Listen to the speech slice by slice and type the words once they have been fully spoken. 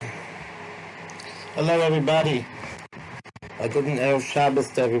Hello everybody. I didn't Erev Shabbos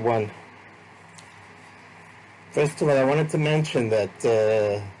to everyone. First of all, I wanted to mention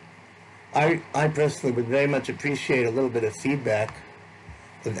that I personally would very much appreciate a little bit of feedback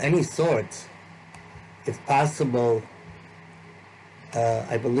of any sort. If possible,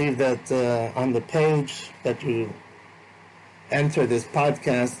 I believe that on the page that you enter this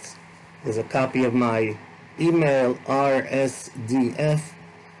podcast is a copy of my email,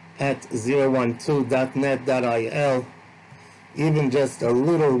 rsdf@012.net.il. Even just a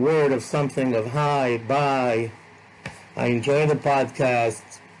little word of something of hi, bye, I enjoy the podcast,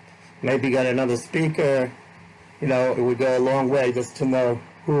 maybe got another speaker, it would go a long way just to know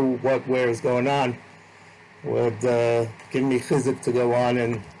who, what, where is going on. Would give me chizuk to go on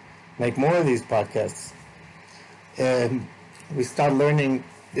and make more of these podcasts. And we start learning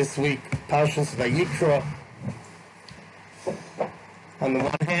this week Parshas VaYikra on the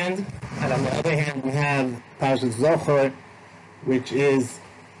one hand, and on the other hand we have Parshas Zachor, which is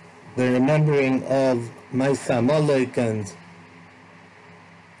the remembering of Maisa Amalek, and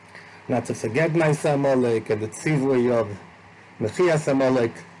not to forget Maisa Amalek, and the tzivui of Mechias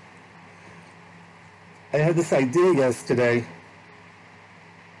Amalek. I had this idea yesterday.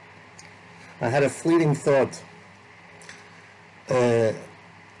 I had a fleeting thought.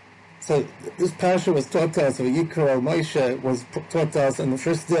 So this parasha was taught to us, VaYikra Moshe was taught to us on the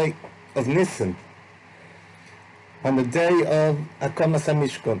first day of Nisan, on the day of Akamas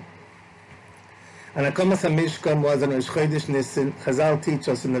HaMishkan. And Akamas HaMishkan was on Rosh Chodesh Nisan. Chazal teach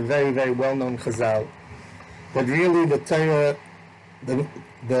us in the very, very well-known Chazal that really the Torah, the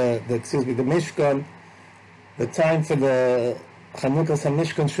Mishkan, the time for the Chanukas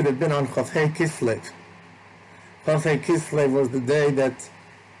HaMishkan should have been on Chavhei Kislev. Chavhei Kislev was the day that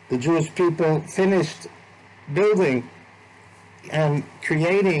the Jewish people finished building and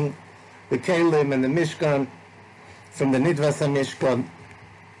creating the Kelim and the Mishkan from the Nidvas HaMishkan.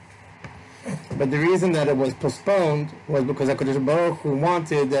 But the reason that it was postponed was because HaKadosh Baruch Hu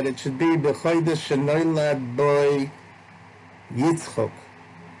wanted that it should be B'chodesh Shenoilad Boy Yitzchok.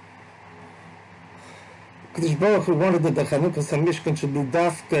 HaKadosh Baruch Hu wanted that the Chanukas HaMishkan should be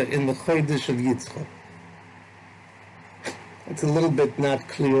Dafka in the Chodesh of Yitzchok. It's a little bit not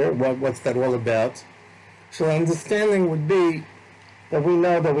clear what's that all about. So understanding would be that we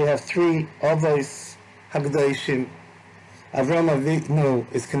know that we have three Avos Hagdoshim. Avram Avinu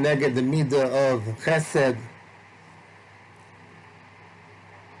is connected the midah of Chesed.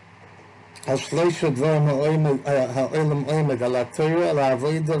 Al shloisha dvarim ha'olam oimed al ha'torah al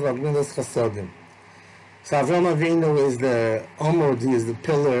ha'avodah v'gmilas chasodim. So Avram Avinu is the Omod, he is the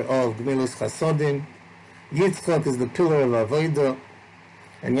pillar of Gmilas Chasodim. Yitzchak is the pillar of Avodah,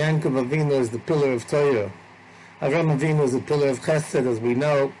 and Yankov Avinu is the pillar of Torah. Avram Avinu is the pillar of Chesed, as we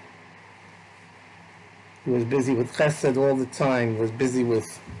know. He was busy with Chesed all the time. He was busy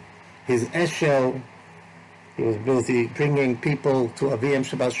with his Eshel. He was busy bringing people to Aviyam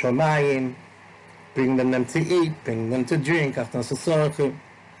Shabbat Shomayim, bringing them to eat, bringing them to drink. Yitzchak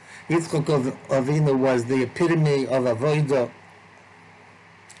Avinu was the epitome of Avodah,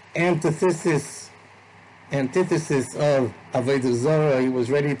 antithesis of Avodah Zorah. He was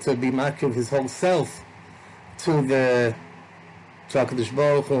ready to be makiv his whole self to HaKadosh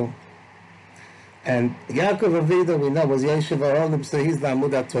Baruch Hu. And Yaakov Avinu, we know, was Yeshiv HaOlim, so he's the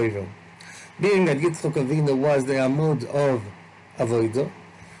Amud HaTorah. Being that Yitzchak Avinu was the Amud of Avodah,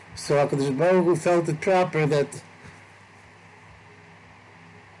 so HaKadosh Baruch Hu felt it proper that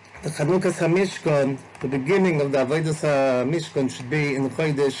the Chanukas HaMishkan, the beginning of the Avodas HaMishkan, should be in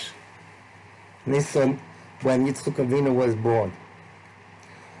Chodesh Nisan, when Yitzchak Avinu was born.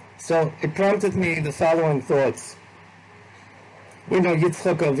 So it prompted me the following thoughts. We know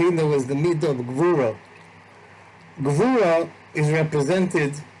Yitzchak Avinu is the midah of Gvura. Gvura is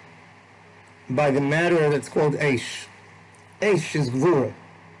represented by the matter that's called Eish. Eish is Gvura.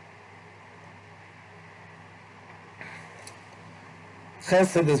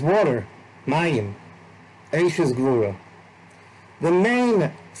 Chesed is water, Mayim. Eish is Gvura. The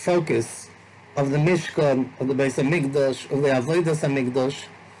main focus of the Mishkan, of the Beis HaMikdash, of the Avodas HaMikdash,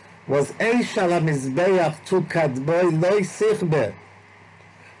 was Eish al HaMizbeach tu kadboi loy sichbe.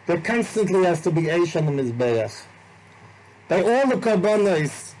 There constantly has to be Eish on the Mizbeach. By all the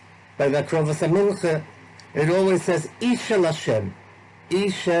Karbonos, by the Krovas HaMincha, it always says Ish el Hashem.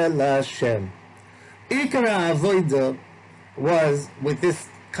 Ish el Hashem. Ikara Avodah was with this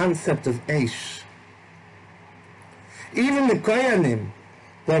concept of Eish. Even the Koyanim,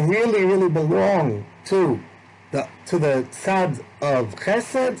 that really, really belong to the tzad of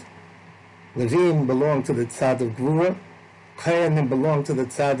Chesed, Levim belong to the tzad of Gvura, Koyanim belong to the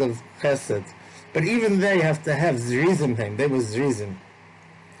tzad of Chesed. But even they have to have zrizim. They were zrizim.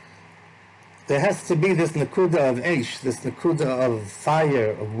 There has to be this nakuda of eish, this nakuda of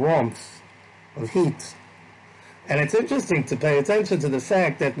fire, of warmth, of heat. And it's interesting to pay attention to the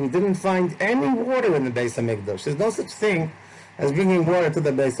fact that we didn't find any water in the Beis HaMikdash. There's no such thing as bringing water to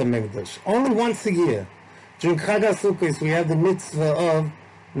the Beis HaMikdash. Only once a year, during Chag HaSukkos, we have the mitzvah of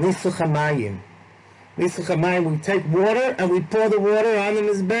Nisuch HaMayim. Nisuch HaMayim, we take water and we pour the water on the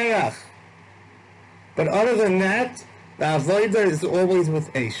Mizbeach. But other than that, the avodah is always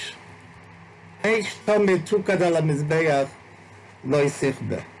with Eish. Eish Tomid Tukad Ala Mizbeach Lo Yisich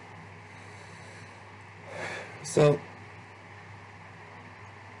Beh. So,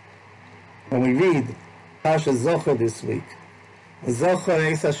 when we read Pasha Zachor this week,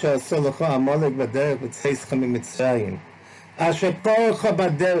 Zachor Eis Asher Asolocha Amalek Baderech V'Tzeischa Mimitzrayim Asher Porcha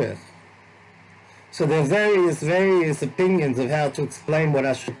Baderech. So there are various opinions of how to explain what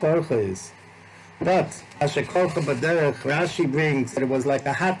Asher Porcha is. But Asher Porcha Baderech, Rashi brings that it was like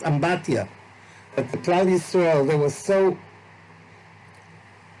a hot ambatya. That the Klal Yisrael, they were so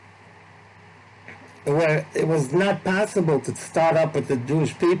where it was not possible to start up with the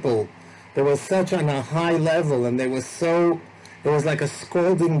Jewish people. They were such on a high level, and they were so, it was like a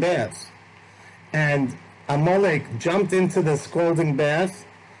scalding bath. And Amalek jumped into the scalding bath,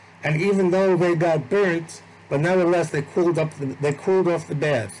 and even though they got burnt, but nevertheless they cooled off the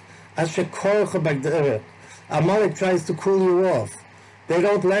bath. Asher korcha b'derech. Amalek tries to cool you off. They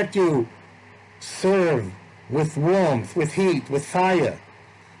don't let you serve with warmth, with heat, with fire,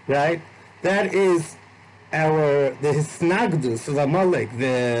 right? That is the hisnagdus of Amalek,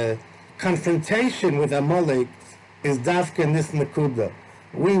 the confrontation with Amalek is dafka in this nakuda.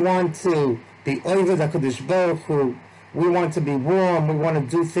 We want to be oved HaKadosh Baruch Hu, we want to be warm, we want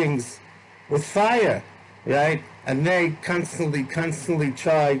to do things with fire, right? And they constantly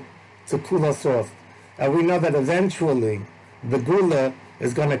try to cool us off. And we know that eventually the Gula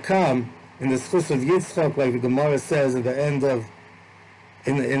is going to come in the schus of Yitzchak, like the Gemara says at the end of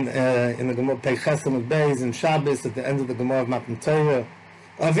in the Gemara Peichesem of Beis and Shabbos at the end of the Gemara of Matan Torah.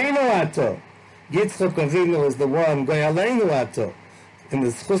 Avinu ato, Yitzchak Avinu is the one Goy Aleinu ato in the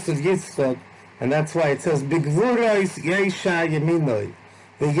schus of Yitzchak, and that's why it says Bigvurais Yesha Yeminoi.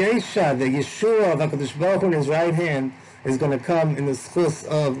 The Yesha, the Yeshua of HaKadosh Baruch Hu in his right hand is going to come in the schus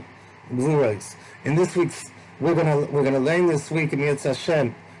of Gvurais. In this week's we're gonna learn this week in Yetz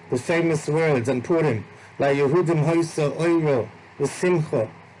Hashem the famous words and Purim, La Yehudim Hoysa Oiro, the Simcha,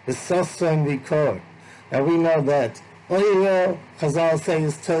 the Sosa and Vikor. And we know that Oiro, Chazal say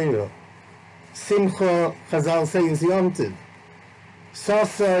is Torah. Simcha, Chazal say is Yom Tov.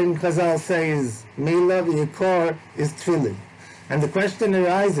 Sosa and Chazal say is Mila, Vikor is Tefillin. And the question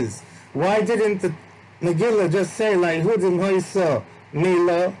arises, why didn't the Megillah just say La Yehudim Hoysa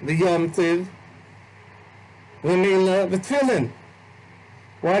Mila, the Yom Tov, the Mila, the Tefillin?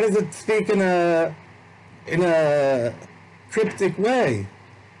 Why does it speak in a cryptic way?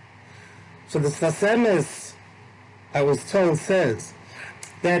 So the Sfasemis, I was told, says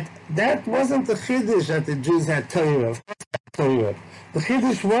that wasn't the Chiddush that the Jews had Torah. The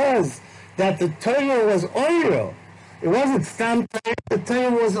Chiddush was that the Torah was Oiro. It wasn't Stam Torah, the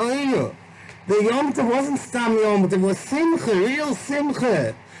Torah was Oiro. The Yom Tov wasn't Stam Yom Tov, it was Simcha, real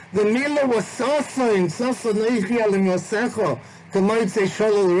Simcha. The Mila was Sosa Noichi Alim Yosecho. And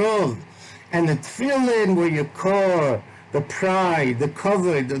the tefillin were your core, the pride, the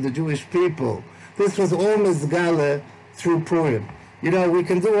covered of the Jewish people. This was all mizgala through Purim. You know, we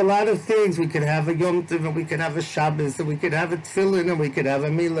can do a lot of things. We can have a Yom Tov, and we can have a Shabbos, and we can have a tefillin, and we can have a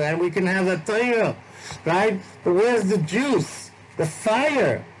Milah, and we can have a Torah, right? But where's the juice, the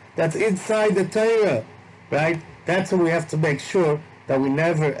fire that's inside the Torah, right? That's what we have to make sure that we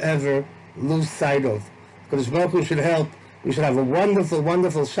never, ever lose sight of. Because Baruch Hu should help. We should have a wonderful,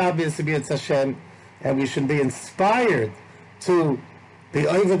 wonderful Shabbos to be at Hashem, and we should be inspired to be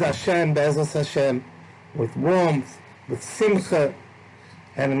over Hashem, Be'ezos Hashem, with warmth, with simcha,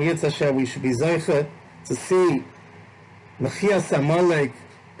 and in Yitz Hashem we should be zoiche to see Mechias Amalek,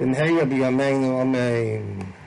 Ben Heya B'Yameinu, Amen.